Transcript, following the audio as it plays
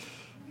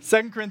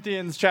2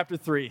 Corinthians chapter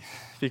 3,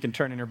 if you can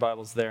turn in your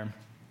Bibles there.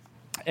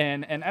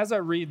 And as I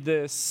read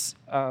this,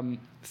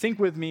 think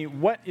with me,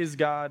 what is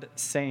God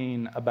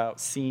saying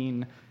about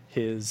seeing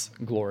his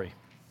glory?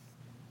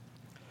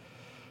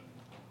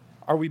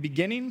 Are we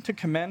beginning to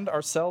commend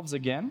ourselves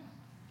again?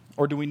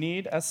 Or do we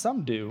need, as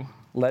some do,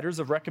 letters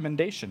of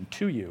recommendation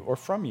to you or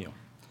from you?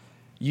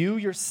 You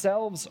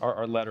yourselves are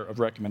our letter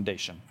of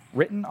recommendation,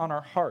 written on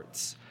our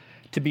hearts,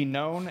 to be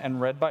known and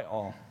read by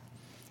all.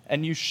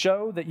 And you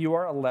show that you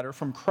are a letter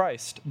from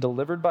Christ,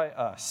 delivered by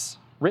us,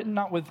 written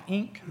not with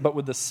ink, but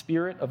with the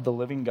Spirit of the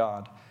living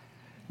God,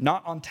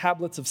 not on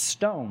tablets of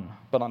stone,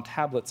 but on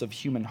tablets of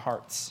human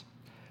hearts.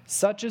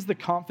 Such is the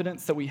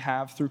confidence that we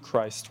have through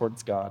Christ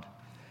towards God.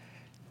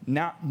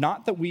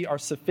 Not that we are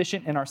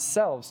sufficient in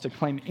ourselves to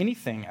claim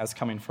anything as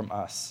coming from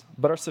us,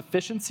 but our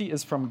sufficiency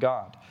is from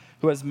God,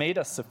 who has made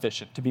us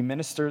sufficient to be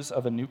ministers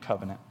of a new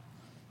covenant,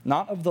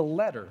 not of the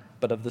letter,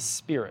 but of the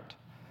Spirit.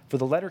 For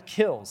the letter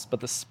kills,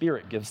 but the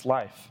Spirit gives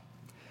life.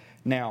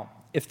 Now,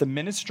 if the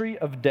ministry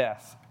of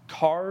death,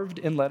 carved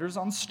in letters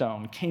on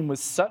stone, came with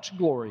such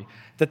glory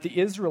that the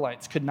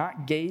Israelites could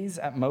not gaze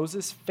at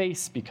Moses'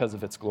 face because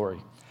of its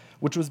glory,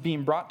 which was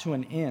being brought to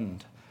an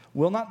end,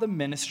 will not the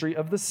ministry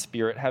of the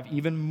Spirit have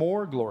even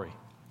more glory?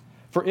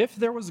 For if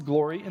there was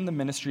glory in the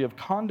ministry of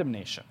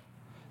condemnation,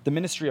 the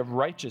ministry of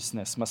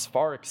righteousness must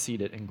far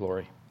exceed it in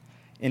glory.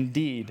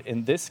 Indeed,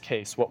 in this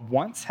case, what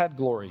once had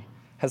glory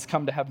has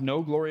come to have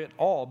no glory at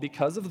all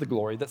because of the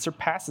glory that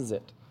surpasses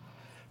it.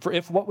 For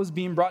if what was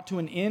being brought to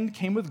an end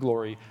came with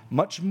glory,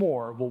 much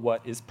more will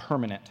what is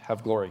permanent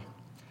have glory.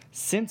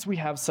 Since we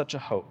have such a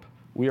hope,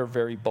 we are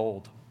very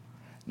bold.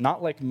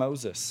 Not like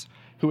Moses,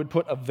 who had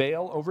put a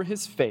veil over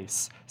his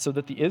face so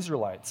that the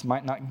Israelites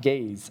might not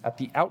gaze at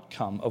the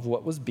outcome of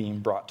what was being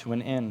brought to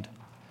an end.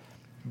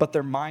 But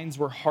their minds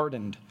were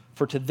hardened,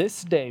 for to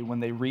this day when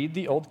they read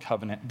the Old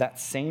Covenant, that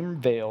same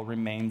veil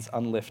remains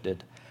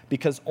unlifted,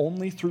 because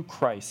only through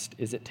Christ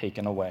is it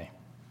taken away.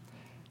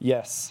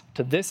 Yes,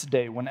 to this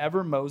day,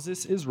 whenever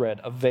Moses is read,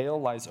 a veil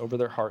lies over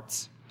their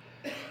hearts.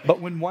 But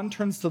when one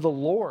turns to the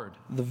Lord,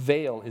 the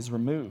veil is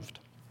removed.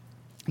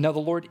 Now the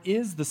Lord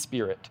is the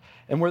Spirit,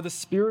 and where the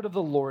Spirit of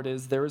the Lord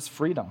is, there is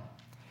freedom.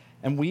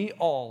 And we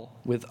all,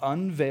 with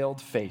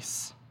unveiled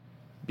face,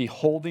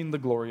 beholding the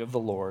glory of the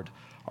Lord,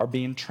 are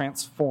being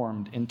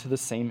transformed into the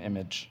same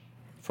image,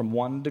 from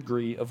one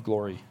degree of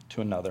glory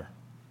to another.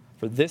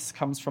 For this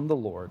comes from the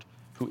Lord,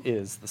 who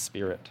is the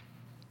Spirit.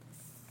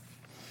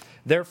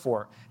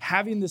 Therefore,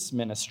 having this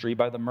ministry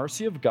by the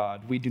mercy of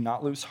God, we do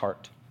not lose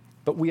heart,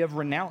 but we have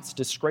renounced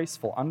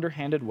disgraceful,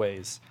 underhanded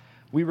ways.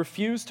 We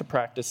refuse to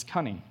practice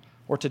cunning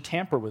or to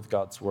tamper with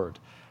God's word,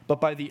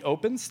 but by the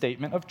open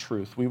statement of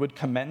truth, we would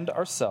commend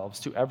ourselves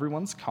to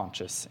everyone's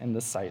conscience in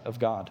the sight of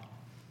God.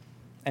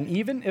 And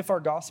even if our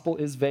gospel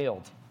is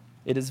veiled,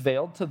 it is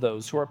veiled to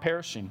those who are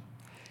perishing.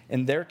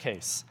 In their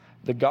case,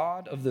 the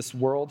God of this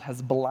world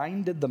has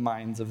blinded the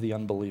minds of the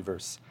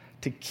unbelievers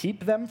to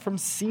keep them from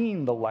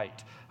seeing the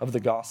light of the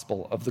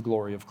gospel of the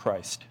glory of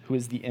Christ, who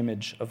is the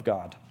image of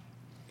God.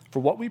 For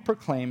what we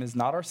proclaim is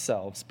not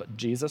ourselves, but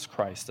Jesus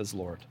Christ as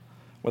Lord,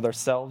 with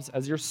ourselves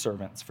as your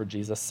servants for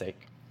Jesus'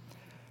 sake.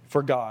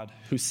 For God,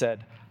 who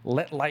said,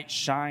 "Let light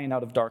shine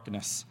out of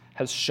darkness,"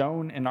 has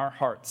shone in our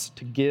hearts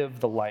to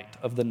give the light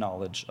of the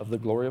knowledge of the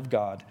glory of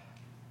God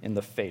in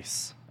the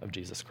face of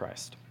Jesus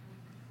Christ.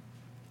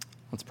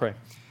 Let's pray.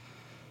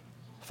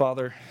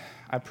 Father,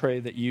 I pray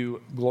that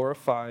you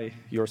glorify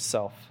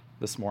yourself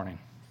this morning.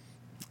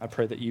 I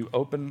pray that you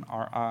open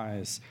our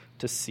eyes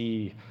to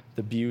see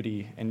the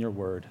beauty in your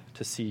word,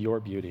 to see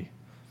your beauty.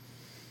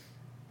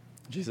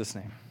 In Jesus'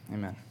 name,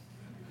 amen.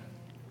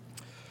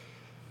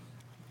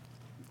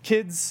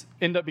 Kids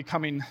end up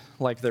becoming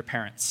like their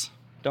parents,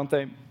 don't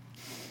they?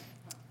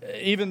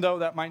 Even though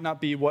that might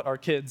not be what our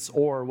kids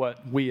or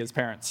what we as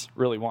parents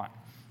really want.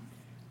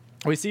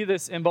 We see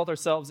this in both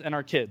ourselves and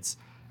our kids.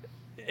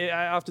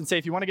 I often say,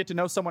 if you want to get to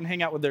know someone,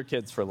 hang out with their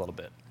kids for a little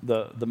bit.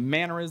 The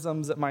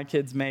mannerisms that my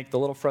kids make, the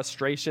little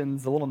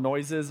frustrations, the little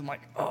noises, I'm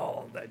like,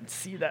 oh, I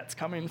see that's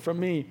coming from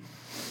me.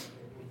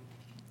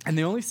 And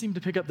they only seem to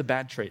pick up the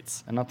bad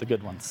traits and not the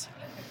good ones.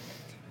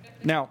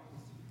 Now,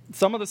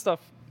 some of the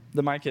stuff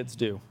that my kids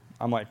do,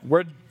 I'm like,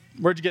 where'd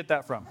you get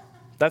that from?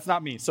 That's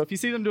not me. So if you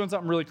see them doing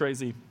something really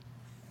crazy,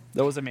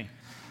 that wasn't me.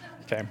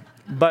 Okay.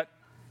 But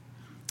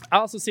I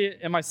also see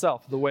it in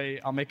myself, the way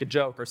I'll make a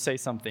joke or say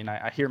something.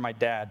 I hear my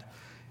dad,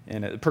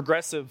 and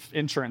Progressive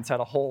Insurance had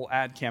a whole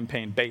ad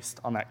campaign based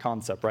on that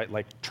concept, right?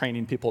 Like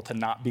training people to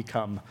not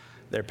become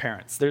their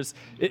parents. This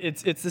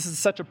is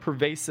such a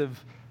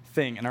pervasive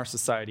thing in our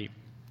society.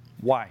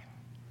 Why?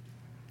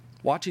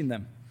 Watching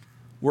them.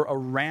 We're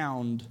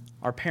around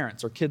our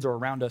parents. Our kids are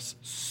around us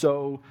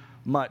so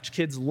much.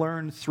 Kids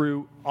learn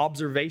through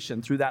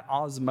observation, through that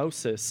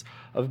osmosis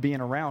of being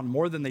around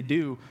more than they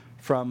do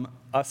from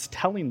us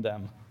telling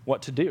them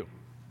what to do.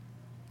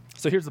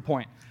 So here's the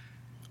point.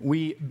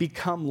 We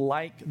become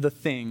like the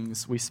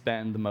things we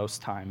spend the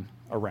most time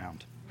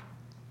around.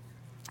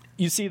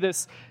 You see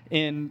this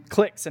in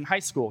cliques in high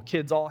school,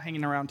 kids all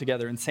hanging around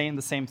together and saying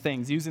the same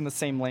things, using the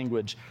same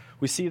language.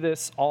 We see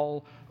this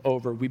all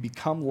over. We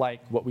become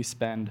like what we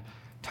spend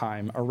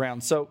time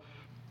around. So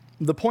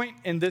the point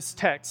in this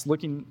text, we're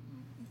going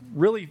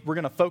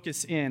to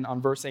focus in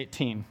on verse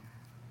 18.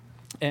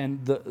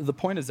 And the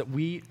point is that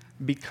we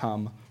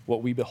become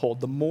what we behold.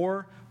 The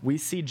more we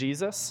see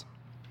Jesus,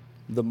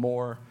 the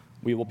more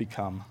we will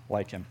become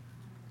like him.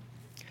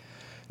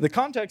 The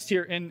context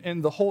here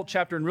in the whole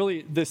chapter, and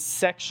really this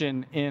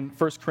section in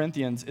 1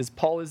 Corinthians, is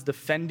Paul is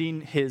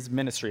defending his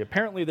ministry.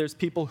 Apparently there's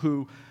people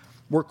who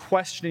were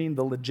questioning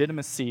the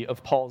legitimacy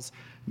of Paul's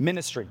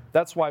ministry.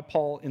 That's why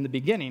Paul, in the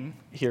beginning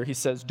here, he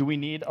says, do we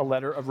need a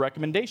letter of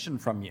recommendation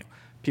from you?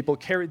 People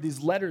carried these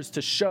letters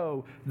to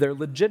show their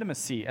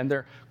legitimacy, and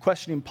they're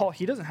questioning Paul.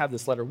 He doesn't have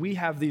this letter. We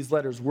have these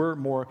letters. We're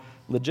more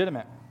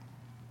legitimate.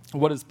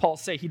 What does Paul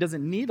say? He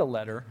doesn't need a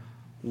letter.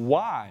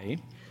 Why?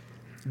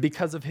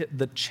 Because of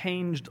the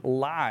changed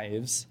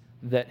lives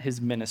that his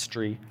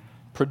ministry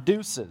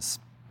produces.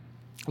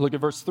 Look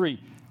at verse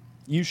 3.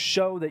 You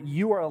show that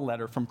you are a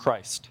letter from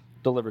Christ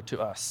delivered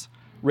to us,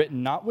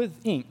 written not with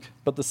ink,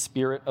 but the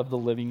Spirit of the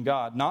living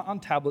God, not on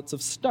tablets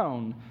of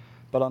stone,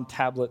 but on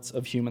tablets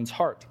of human's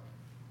heart.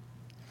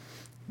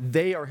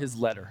 They are his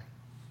letter.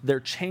 Their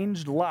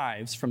changed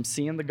lives from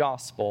seeing the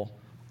gospel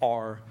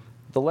are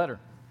the letter.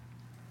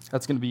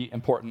 That's going to be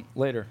important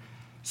later.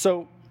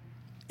 So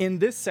in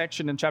this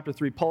section in chapter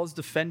 3, Paul is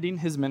defending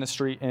his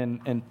ministry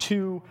in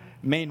two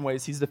main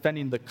ways. He's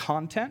defending the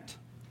content,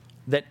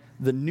 that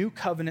the new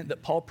covenant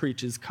that Paul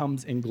preaches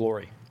comes in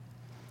glory.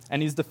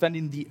 And he's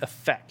defending the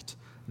effect,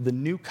 the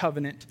new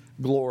covenant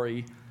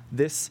glory.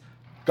 This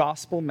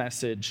gospel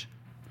message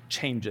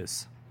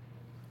changes.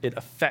 It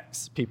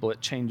affects people.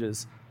 It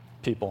changes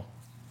people.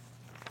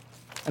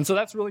 And so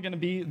that's really going to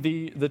be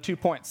the 2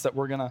 points that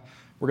we're going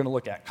to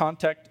look at: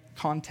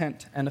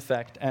 content and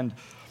effect. And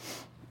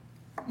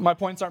my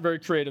points aren't very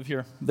creative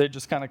here. They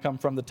just kind of come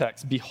from the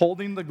text.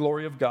 Beholding the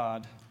glory of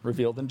God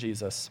revealed in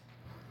Jesus,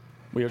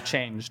 we are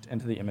changed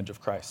into the image of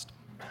Christ.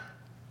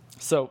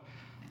 So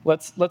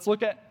let's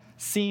look at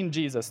seeing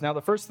Jesus. Now,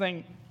 the first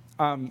thing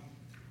I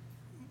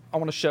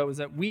want to show is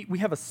that we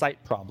have a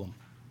sight problem.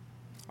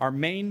 Our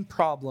main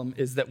problem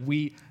is that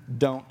we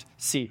don't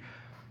see.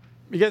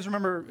 You guys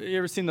remember, you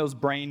ever seen those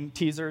brain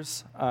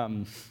teasers?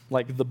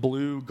 Like the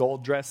blue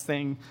gold dress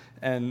thing,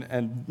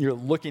 and you're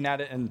looking at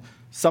it, and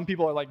some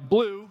people are like,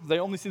 blue, they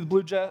only see the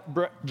blue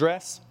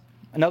dress,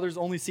 and others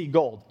only see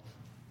gold.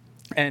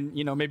 And,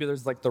 maybe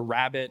there's like the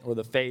rabbit or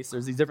the face,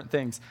 there's these different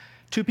things.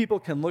 Two people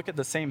can look at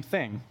the same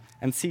thing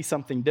and see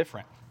something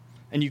different.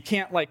 And you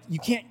can't,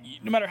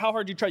 no matter how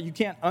hard you try, you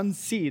can't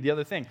unsee the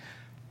other thing.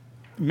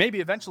 Maybe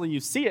eventually you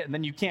see it, and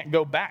then you can't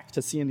go back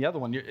to seeing the other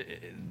one.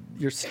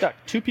 You're stuck.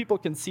 Two people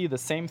can see the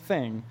same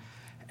thing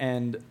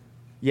and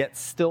yet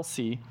still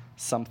see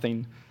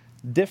something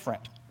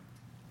different.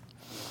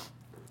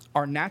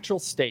 Our natural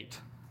state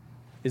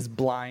is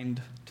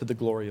blind to the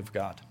glory of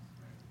God.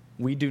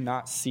 We do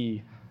not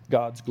see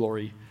God's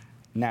glory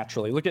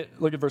naturally. Look at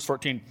verse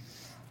 14.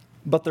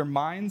 But their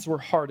minds were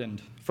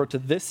hardened, for to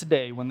this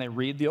day when they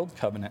read the old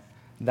covenant,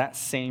 that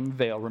same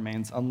veil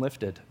remains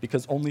unlifted,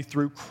 because only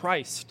through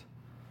Christ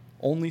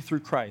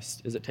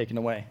is it taken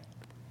away.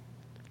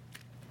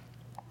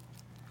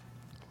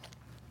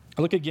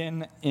 Look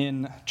again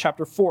in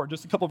chapter 4,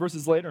 just a couple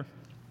verses later.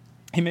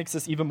 He makes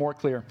this even more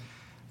clear.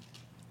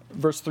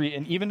 Verse 3,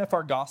 and even if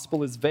our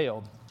gospel is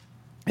veiled,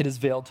 it is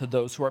veiled to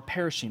those who are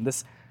perishing.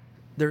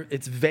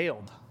 It's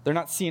veiled. They're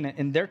not seeing it.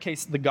 In their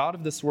case, the God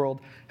of this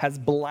world has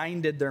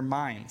blinded their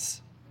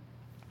minds.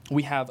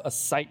 We have a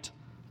sight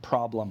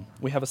problem.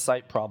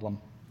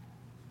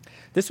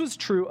 This was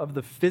true of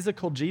the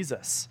physical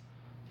Jesus.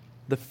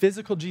 The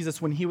physical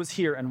Jesus when he was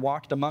here and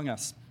walked among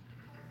us.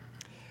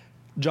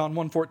 John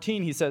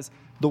 1:14, he says,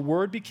 the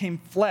Word became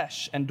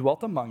flesh and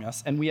dwelt among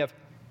us, and we have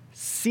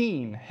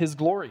seen his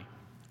glory.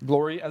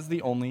 Glory as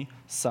the only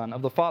Son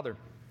of the Father.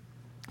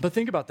 But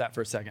think about that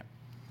for a second.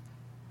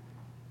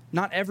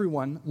 Not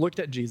everyone looked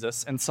at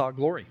Jesus and saw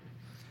glory.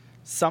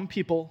 Some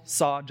people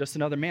saw just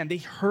another man. They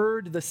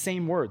heard the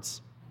same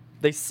words.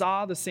 They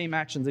saw the same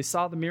actions. They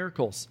saw the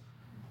miracles.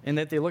 And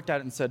that they looked at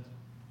it and said,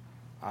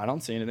 I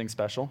don't see anything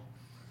special.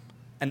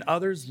 And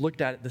others looked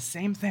at it, the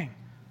same thing.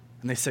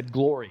 And they said,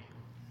 glory,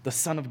 the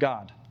Son of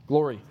God,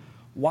 glory.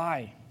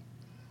 Why?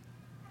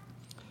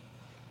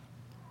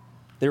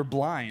 They're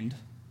blind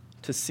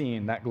to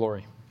seeing that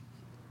glory.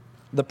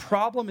 The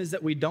problem is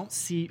that we don't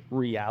see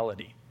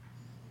reality.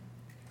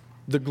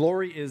 The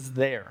glory is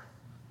there.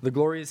 The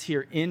glory is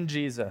here in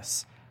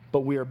Jesus,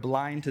 but we are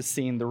blind to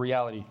seeing the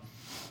reality.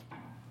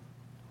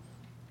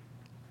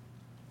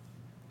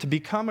 To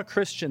become a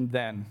Christian,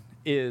 then,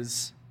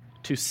 is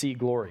to see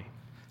glory,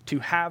 to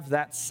have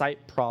that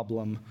sight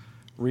problem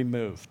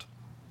removed.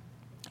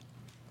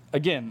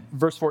 Again,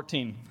 verse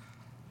 14,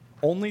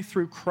 only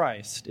through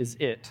Christ is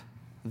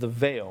the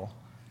veil,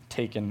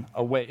 taken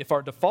away. If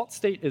our default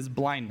state is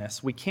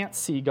blindness, we can't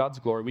see God's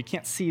glory, we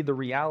can't see the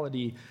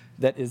reality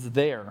that is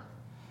there,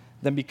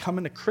 then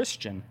becoming a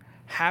Christian,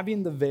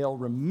 having the veil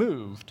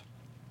removed,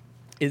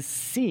 is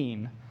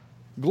seeing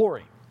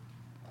glory.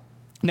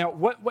 Now,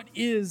 what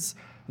is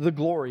the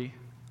glory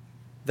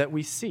that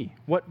we see?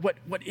 What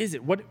is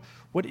it?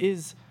 What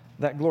is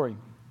that glory?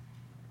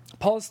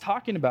 Paul is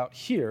talking about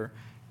here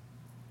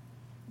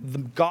the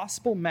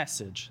gospel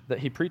message that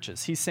he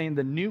preaches. He's saying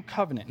the new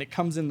covenant, and it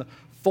comes in the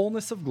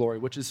fullness of glory,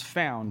 which is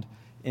found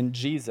in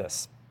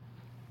Jesus.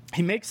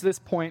 He makes this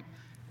point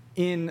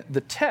in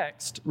the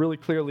text really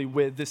clearly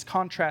with this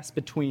contrast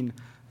between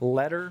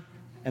letter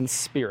and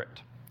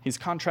spirit. He's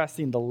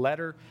contrasting the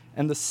letter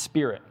and the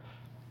spirit.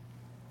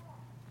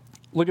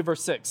 Look at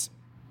verse 6.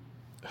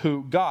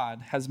 Who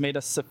God has made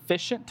us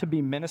sufficient to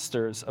be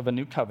ministers of a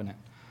new covenant,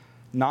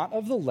 not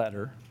of the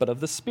letter, but of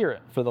the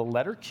Spirit. For the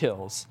letter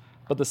kills,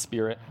 but the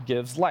Spirit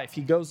gives life.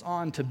 He goes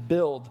on to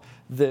build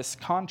this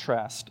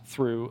contrast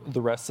through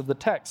the rest of the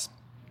text.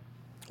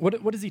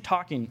 What is he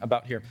talking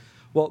about here?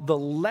 Well, the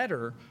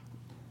letter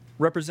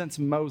represents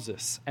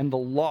Moses and the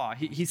law.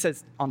 He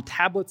says on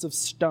tablets of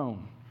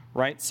stone,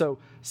 right? So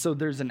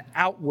there's an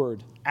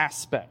outward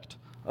aspect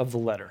of the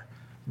letter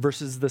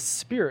versus the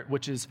Spirit,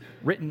 which is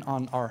written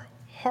on our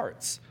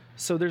hearts.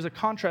 So there's a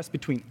contrast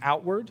between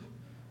outward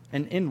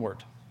and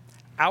inward.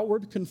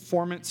 Outward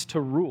conformance to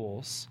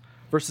rules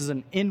versus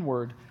an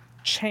inward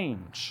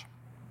change.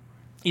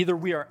 Either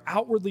we are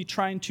outwardly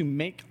trying to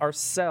make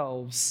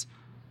ourselves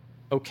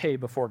okay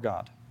before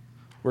God.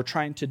 We're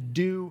trying to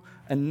do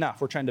enough.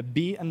 We're trying to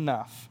be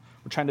enough.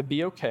 We're trying to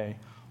be okay.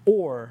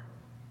 Or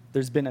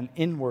there's been an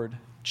inward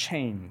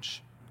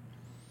change.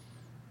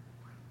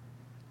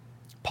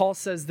 Paul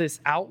says this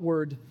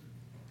outward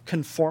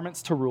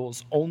conformance to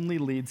rules only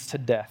leads to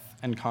death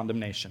and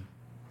condemnation.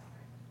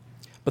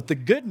 But the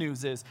good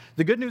news is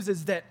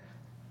that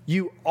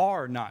you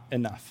are not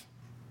enough.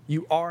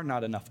 You are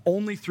not enough.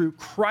 Only through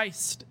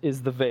Christ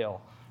is the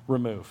veil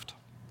removed.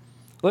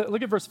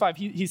 Look at verse 5.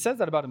 He says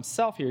that about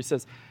himself here. He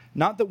says,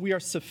 not that we are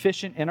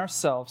sufficient in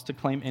ourselves to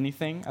claim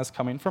anything as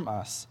coming from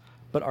us,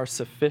 but our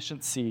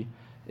sufficiency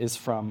is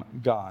from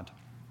God.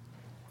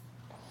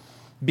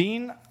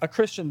 Being a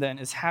Christian, then,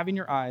 is having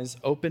your eyes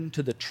open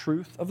to the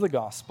truth of the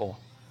gospel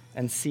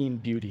and seeing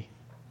beauty,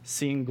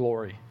 seeing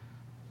glory.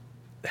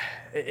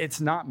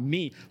 It's not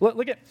me.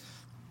 Look at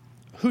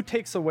who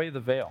takes away the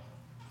veil.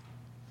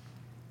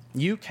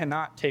 You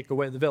cannot take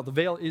away the veil. The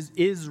veil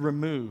is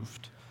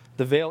removed.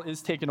 The veil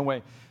is taken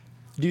away.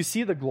 Do you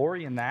see the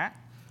glory in that?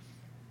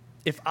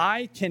 If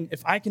I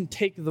can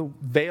take the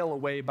veil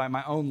away by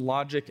my own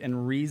logic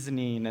and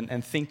reasoning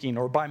and thinking,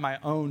 or by my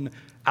own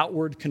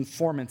outward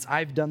conformance,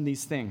 I've done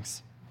these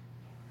things,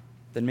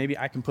 then maybe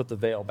I can put the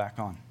veil back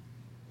on.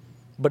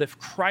 But if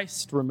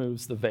Christ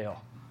removes the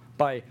veil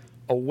by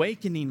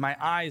awakening my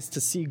eyes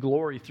to see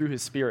glory through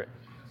his Spirit,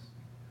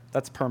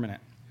 that's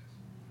permanent.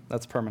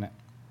 That's permanent.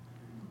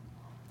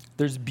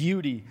 There's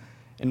beauty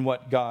in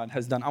what God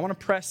has done. I want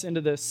to press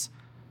into this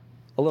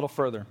a little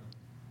further.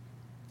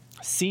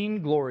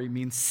 Seeing glory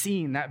means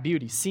seeing that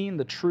beauty, seeing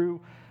the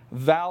true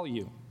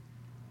value.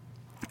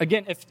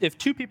 Again, if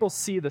two people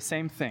see the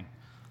same thing,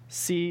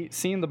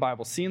 seeing the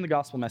Bible, seeing the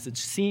gospel message,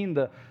 seeing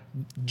the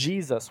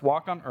Jesus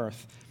walk on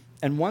earth,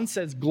 and one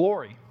says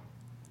glory,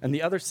 and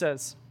the other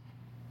says,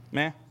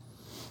 meh,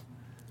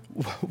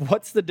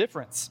 what's the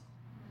difference?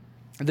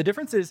 The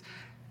difference is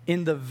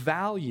in the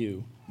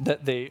value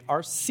that they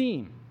are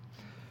seeing.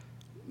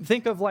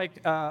 Think of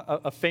like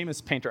a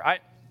famous painter.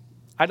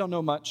 I don't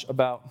know much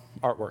about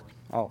artwork,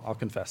 I'll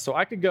confess. So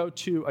I could go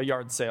to a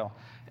yard sale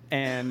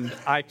and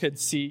I could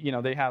see,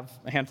 they have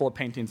a handful of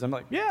paintings. I'm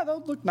like, yeah,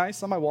 they'll look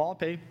nice on my wall. I'll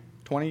pay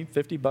 $20,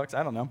 $50,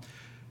 I don't know.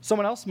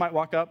 Someone else might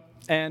walk up,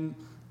 and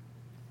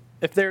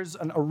if there's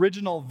an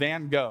original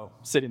Van Gogh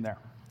sitting there,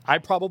 I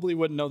probably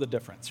wouldn't know the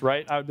difference,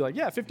 right? I would be like,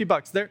 yeah,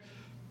 $50.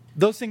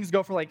 Those things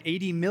go for like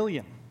 80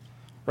 million,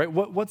 right?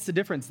 What's the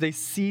difference? They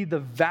see the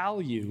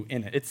value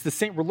in it. It's the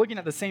same. We're looking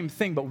at the same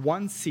thing, but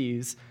one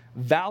sees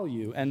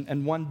value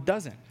and one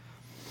doesn't.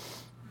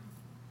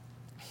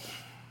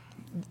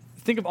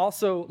 Think of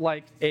also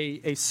like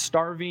a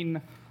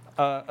starving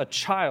a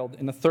child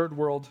in a third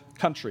world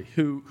country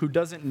who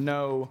doesn't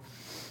know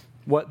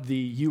what the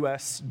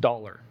U.S.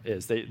 dollar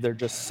is. They're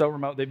just so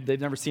remote. They've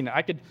never seen it.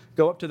 I could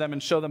go up to them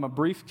and show them a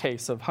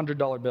briefcase of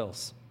 $100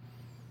 bills.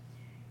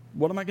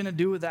 What am I going to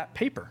do with that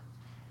paper,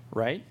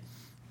 right?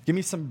 Give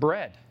me some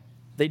bread.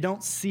 They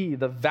don't see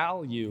the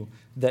value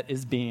that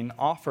is being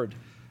offered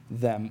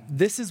them.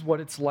 This is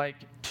what it's like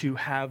to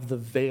have the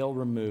veil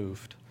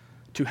removed,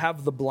 to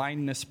have the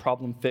blindness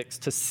problem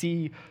fixed. To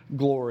see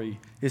glory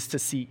is to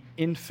see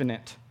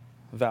infinite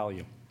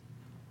value.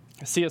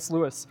 C.S.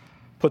 Lewis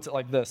puts it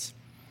like this: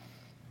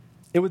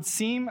 it would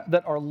seem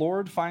that our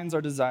Lord finds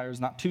our desires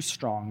not too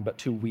strong, but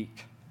too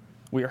weak.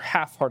 We are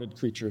half-hearted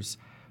creatures,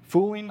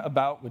 fooling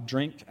about with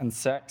drink and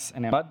sex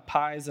and mud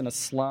pies in a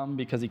slum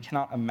because he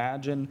cannot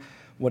imagine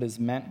what is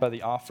meant by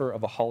the offer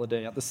of a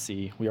holiday at the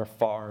sea. We are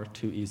far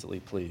too easily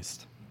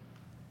pleased.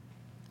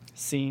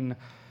 Seeing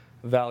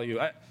value.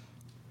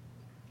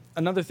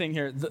 Another thing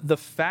here, the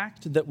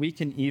fact that we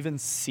can even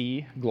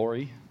see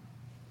glory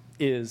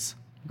is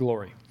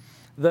glory.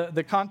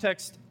 The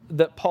context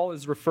that Paul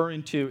is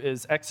referring to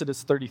is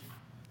Exodus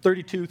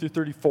 32 through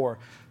 34,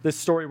 this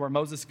story where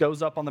Moses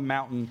goes up on the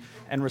mountain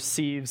and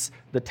receives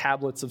the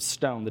tablets of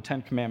stone, the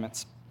 10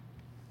 Commandments.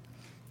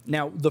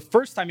 Now, the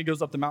first time he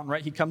goes up the mountain,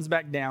 right, he comes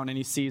back down and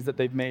he sees that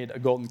they've made a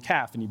golden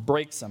calf and he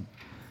breaks them.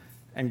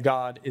 And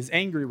God is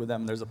angry with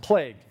them. There's a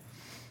plague.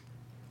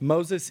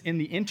 Moses, in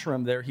the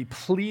interim there, he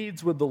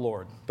pleads with the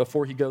Lord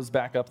before he goes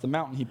back up the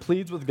mountain. He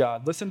pleads with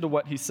God. Listen to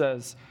what he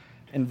says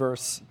in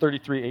verse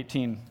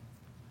 33:18.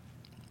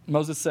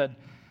 Moses said,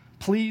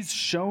 "Please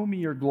show me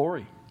your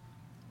glory."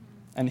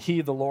 And he,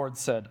 the Lord,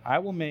 said, "I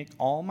will make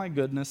all my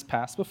goodness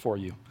pass before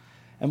you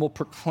and will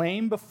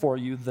proclaim before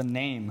you the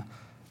name,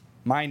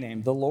 my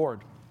name, the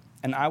Lord.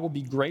 And I will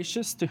be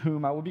gracious to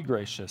whom I will be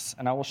gracious,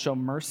 and I will show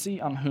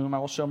mercy on whom I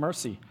will show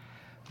mercy."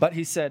 But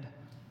he said,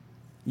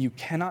 "You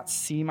cannot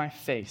see my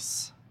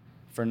face,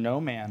 for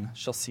no man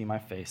shall see my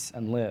face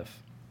and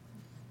live."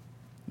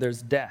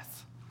 There's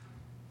death,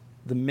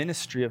 the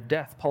ministry of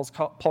death. Paul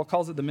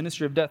calls it the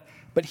ministry of death.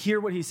 But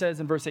hear what he says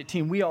in verse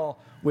 18. "We all,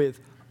 with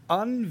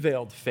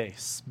unveiled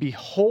face,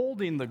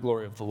 beholding the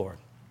glory of the Lord,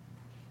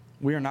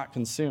 we are not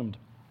consumed."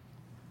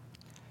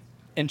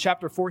 In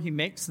chapter 4, he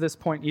makes this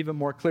point even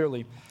more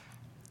clearly.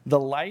 The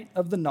light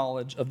of the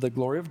knowledge of the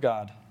glory of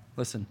God,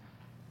 listen,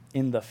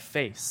 in the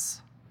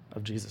face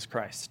of Jesus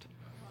Christ.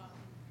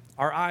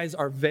 Our eyes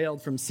are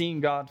veiled from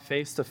seeing God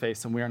face to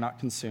face, and we are not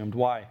consumed.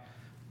 Why?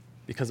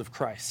 Because of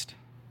Christ.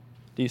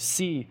 Do you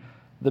see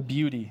the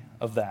beauty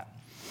of that?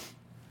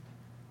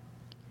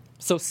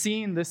 So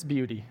seeing this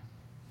beauty,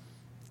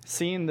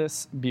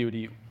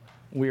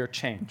 we are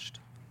changed.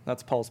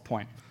 That's Paul's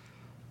point.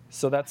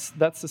 So that's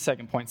the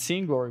second point.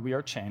 Seeing glory, we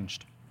are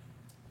changed.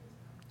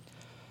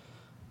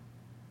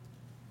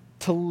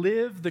 To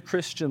live the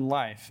Christian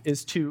life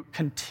is to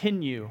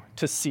continue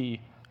to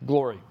see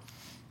glory.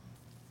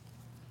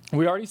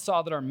 We already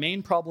saw that our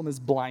main problem is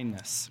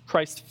blindness.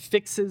 Christ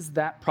fixes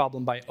that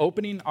problem by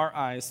opening our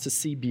eyes to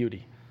see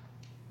beauty,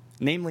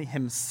 namely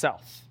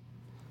himself,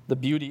 the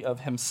beauty of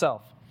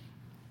himself.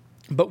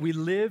 But we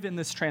live in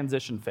this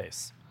transition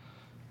phase.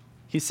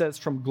 He says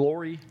from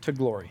glory to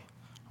glory,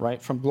 right?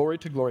 From glory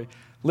to glory.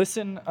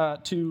 Listen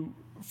to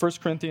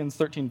 1 Corinthians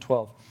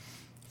 13:12.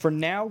 "For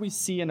now we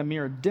see in a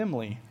mirror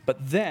dimly,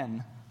 but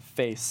then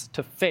face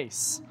to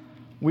face."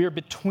 We are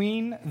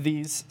between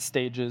these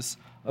stages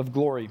of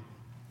glory.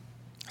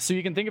 So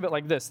you can think of it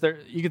like this.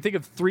 You can think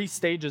of 3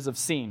 stages of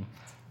seeing,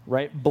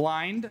 right?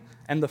 Blind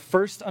and the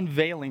first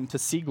unveiling to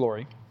see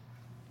glory,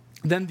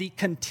 then the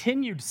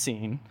continued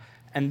seeing,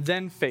 and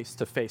then face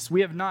to face.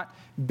 We have not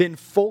been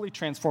fully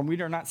transformed.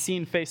 We are not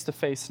seeing face to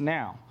face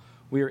now.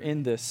 We are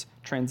in this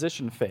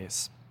transition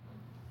phase.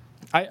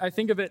 I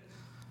think of it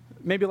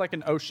maybe like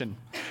an ocean.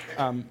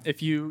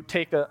 If you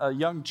take a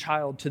young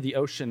child to the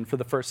ocean for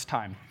the first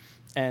time,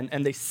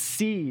 and they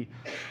see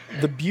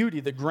the beauty,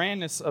 the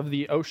grandness of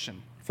the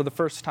ocean for the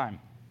first time.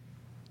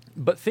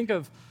 But think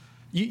of,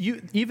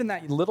 even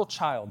that little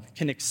child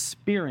can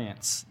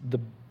experience the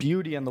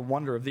beauty and the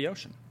wonder of the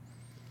ocean.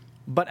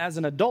 But as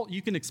an adult,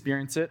 you can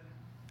experience it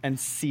and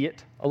see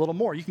it a little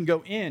more. You can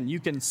go in, you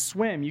can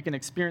swim, you can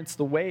experience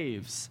the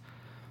waves.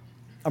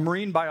 A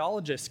marine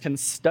biologist can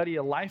study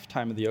a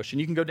lifetime of the ocean.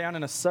 You can go down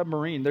in a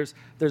submarine.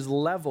 There's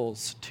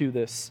levels to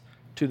this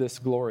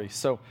glory.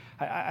 So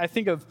I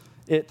think of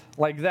it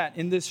like that.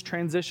 In this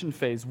transition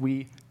phase,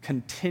 we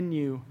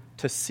continue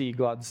to see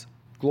God's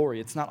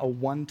glory. It's not a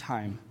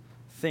one-time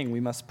thing.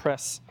 We must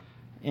press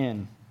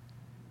in.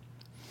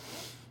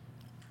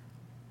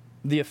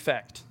 The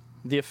effect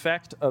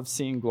of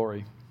seeing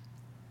glory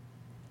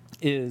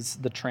is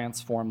the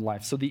transformed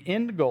life. So the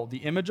end goal, the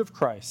image of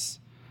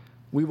Christ,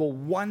 we will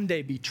one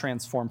day be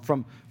transformed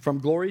from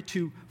glory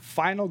to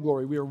final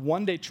glory. We are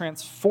one day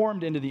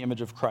transformed into the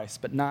image of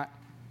Christ, but not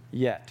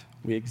yet.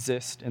 We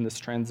exist in this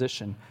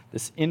transition,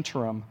 this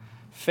interim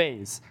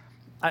phase.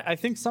 I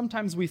think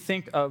sometimes we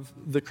think of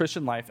the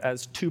Christian life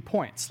as 2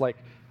 points, like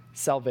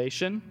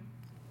salvation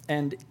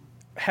and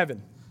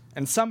heaven.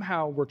 And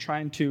somehow we're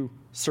trying to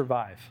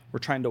survive. We're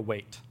trying to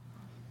wait.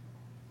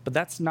 But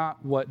that's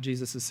not what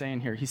Jesus is saying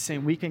here. He's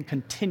saying we can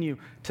continue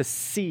to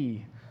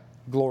see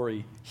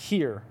glory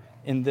here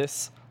in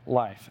this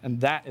life. And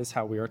that is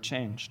how we are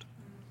changed.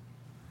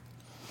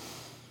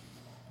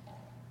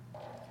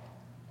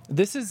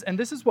 This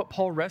is what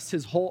Paul rests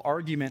his whole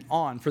argument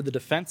on for the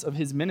defense of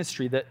his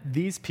ministry, that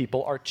these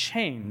people are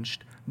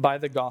changed by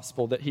the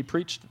gospel that he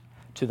preached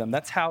to them.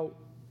 That's how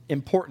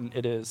important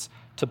it is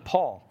to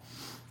Paul.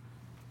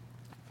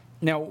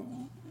 Now,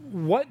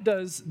 what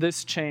does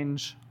this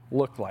change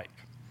look like?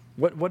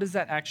 What does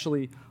that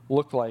actually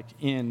look like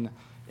in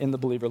the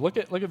believer? Look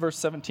at verse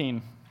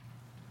 17.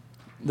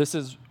 This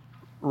is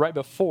right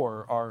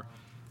before our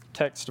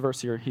text verse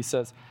here. He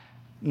says,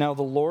 "Now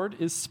the Lord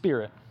is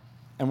Spirit,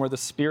 and where the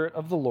Spirit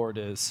of the Lord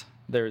is,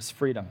 there is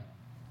freedom."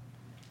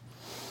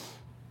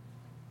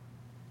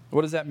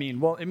 What does that mean?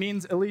 Well, it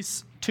means at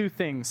least 2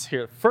 things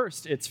here.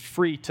 First, it's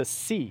free to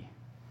see.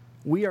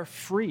 We are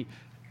free.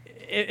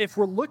 If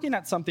we're looking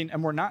at something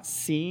and we're not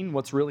seeing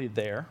what's really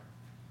there,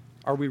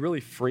 are we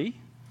really free?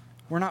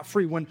 We're not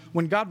free.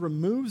 When God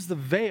removes the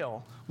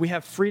veil, we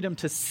have freedom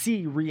to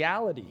see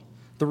reality,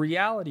 the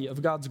reality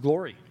of God's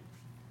glory.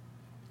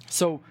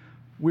 So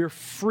we're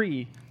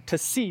free to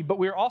see, but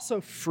we're also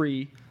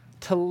free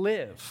to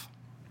live.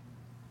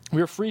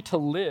 We're free to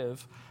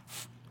live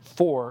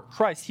for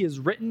Christ. He has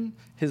written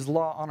his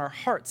law on our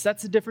hearts.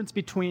 That's the difference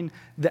between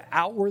the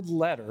outward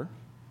letter,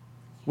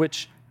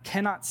 which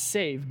cannot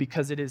save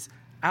because it is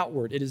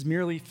outward. It is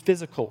merely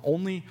physical,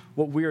 only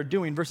what we are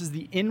doing, versus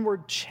the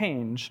inward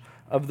change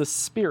of the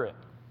Spirit.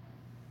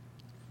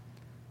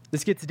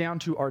 This gets down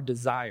to our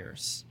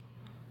desires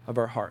of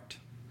our heart.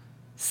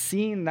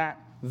 Seeing that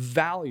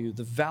value,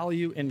 the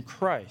value in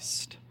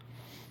Christ,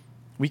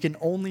 we can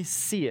only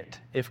see it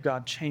if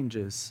God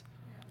changes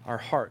our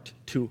heart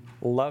to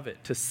love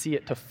it, to see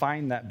it, to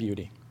find that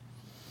beauty.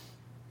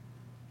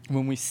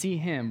 When we see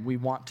him, we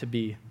want to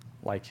be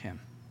like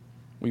him.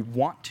 We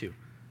want to.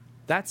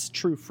 That's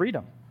true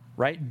freedom,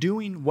 right?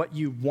 Doing what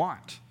you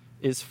want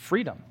is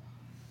freedom.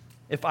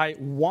 If I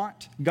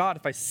want God,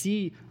 if I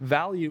see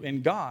value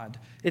in God,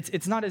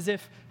 it's not as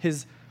if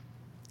his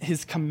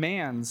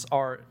commands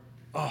are,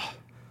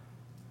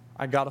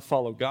 I got to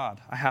follow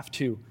God. I have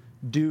to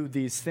do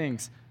these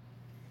things.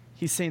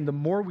 He's saying the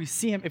more we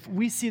see him, if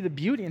we see the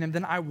beauty in him,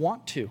 then I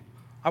want to.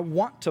 I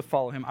want to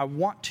follow him. I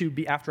want to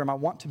be after him. I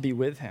want to be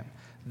with him.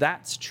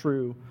 That's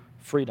true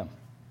freedom.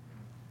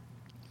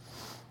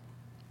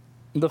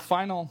 The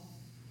final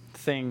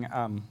thing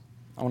I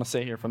want to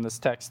say here from this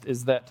text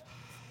is that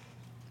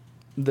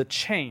the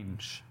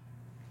change,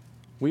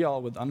 we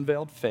all with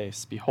unveiled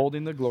face,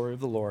 beholding the glory of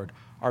the Lord,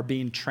 are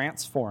being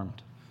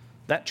transformed.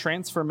 That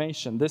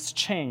transformation, this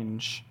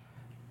change,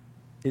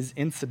 is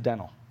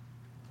incidental.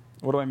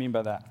 What do I mean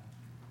by that?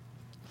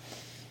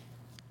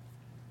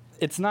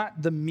 It's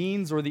not the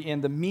means or the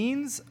end. The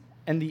means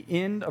and the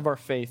end of our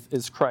faith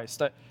is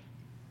Christ. I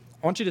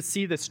want you to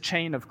see this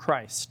chain of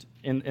Christ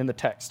in the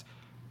text.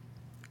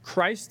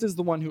 Christ is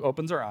the one who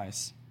opens our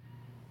eyes.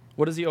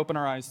 What does he open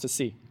our eyes to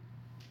see?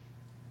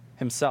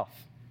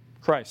 Himself.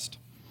 Christ.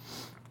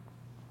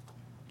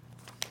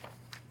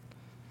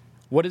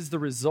 What is the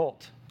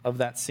result of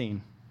that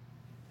scene?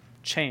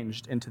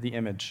 Changed into the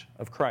image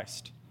of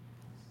Christ.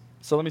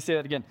 So let me say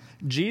that again.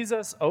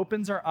 Jesus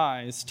opens our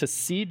eyes to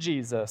see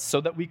Jesus so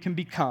that we can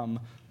become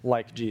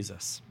like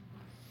Jesus.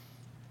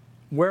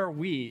 Where are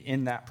we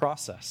in that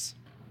process?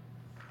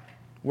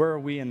 Where are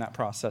we in that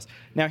process?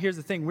 Now, here's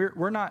the thing.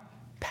 We're not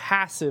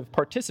passive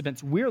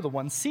participants. We're the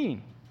ones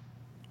seeing.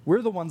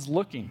 We're the ones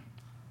looking.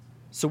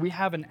 So we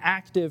have an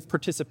active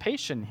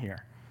participation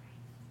here.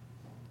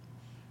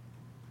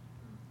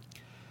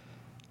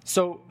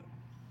 So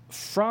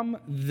from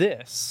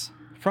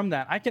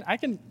that, I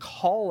can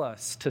call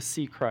us to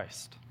see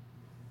Christ.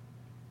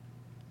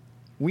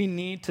 We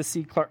need to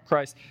see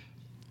Christ.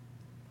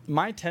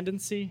 My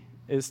tendency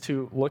is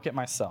to look at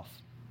myself.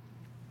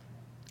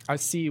 I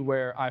see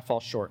where I fall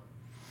short.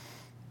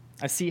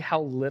 I see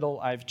how little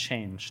I've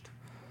changed.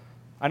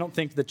 I don't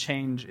think the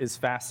change is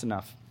fast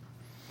enough.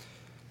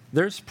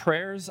 There's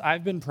prayers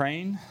I've been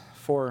praying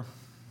for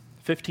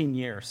 15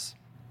 years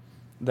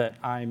that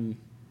I'm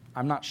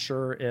not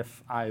sure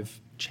if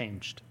I've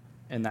changed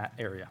in that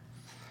area.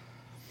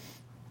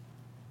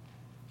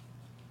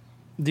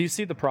 Do you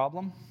see the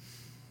problem?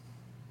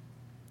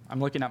 I'm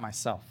looking at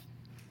myself.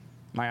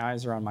 My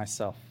eyes are on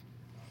myself.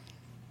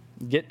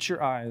 Get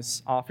your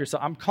eyes off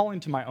yourself. I'm calling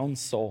to my own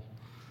soul.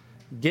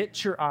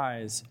 Get your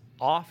eyes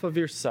off of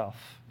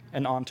yourself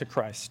and onto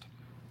Christ.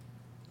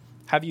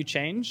 Have you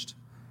changed?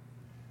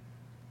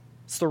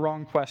 It's the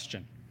wrong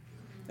question.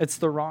 It's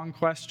the wrong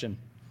question.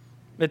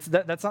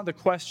 That's not the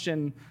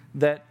question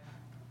that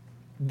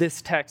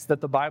this text, that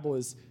the Bible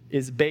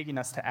is begging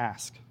us to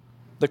ask.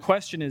 The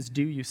question is,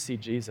 do you see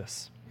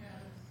Jesus?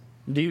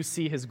 Do you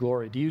see his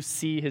glory? Do you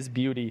see his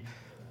beauty?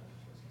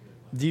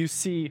 Do you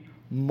see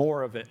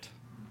more of it?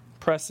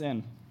 Press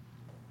in.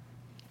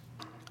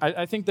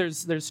 I think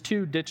there's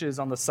two ditches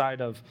on the side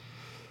of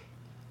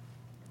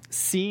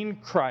seeing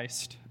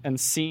Christ and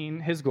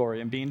seeing his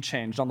glory and being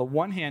changed. On the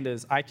one hand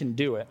is, I can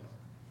do it.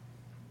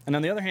 And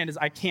on the other hand is,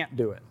 I can't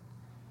do it.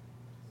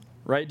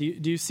 Right? Do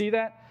you see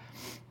that?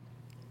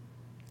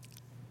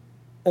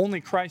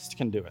 Only Christ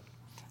can do it.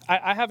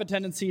 I have a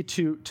tendency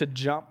to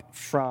jump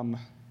from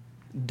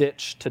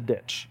ditch to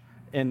ditch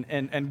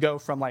and go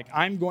from like,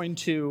 I'm going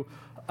to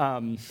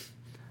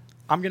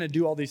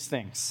do all these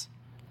things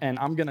and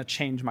I'm going to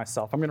change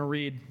myself. I'm going to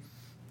read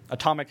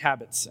Atomic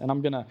Habits and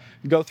I'm going to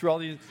go through all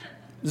these.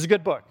 This is a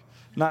good book.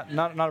 Not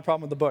a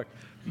problem with the book.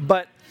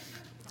 But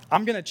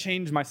I'm going to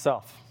change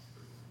myself.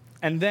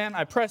 And then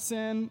I press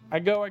in, I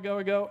go,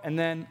 and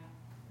then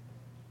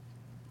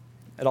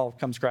it all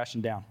comes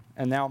crashing down.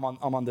 And now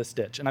I'm on this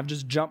ditch. And I've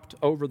just jumped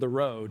over the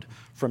road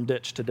from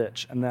ditch to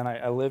ditch. And then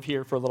I live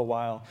here for a little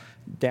while,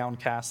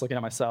 downcast, looking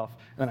at myself.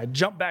 And then I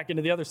jump back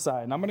into the other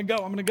side. And I'm going to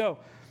go.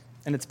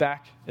 And it's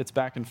back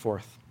and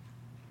forth.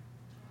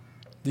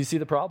 Do you see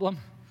the problem?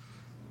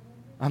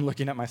 I'm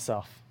looking at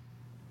myself.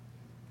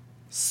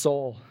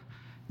 Soul,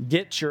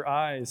 get your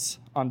eyes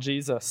on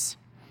Jesus.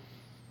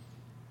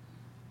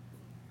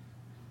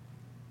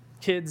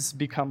 Kids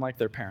become like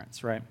their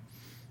parents, right?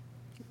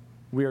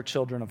 we are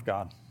children of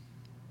God.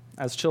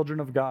 As children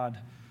of God,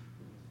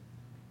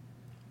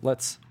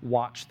 let's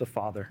watch the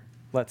Father.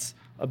 Let's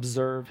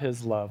observe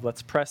his love.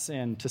 Let's press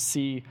in to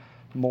see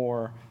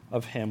more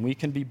of him. We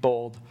can be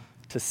bold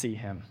to see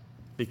him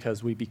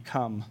because we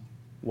become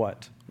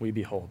what we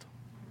behold.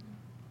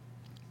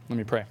 Let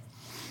me pray.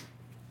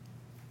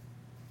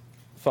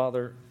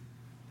 Father,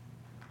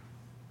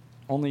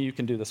 only you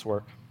can do this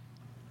work.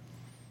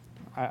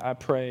 I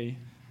pray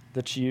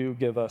that you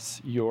give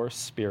us your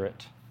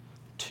Spirit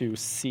to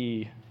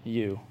see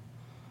you.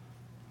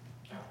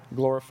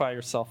 Glorify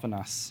yourself in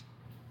us.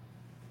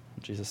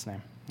 In Jesus'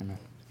 name,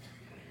 amen.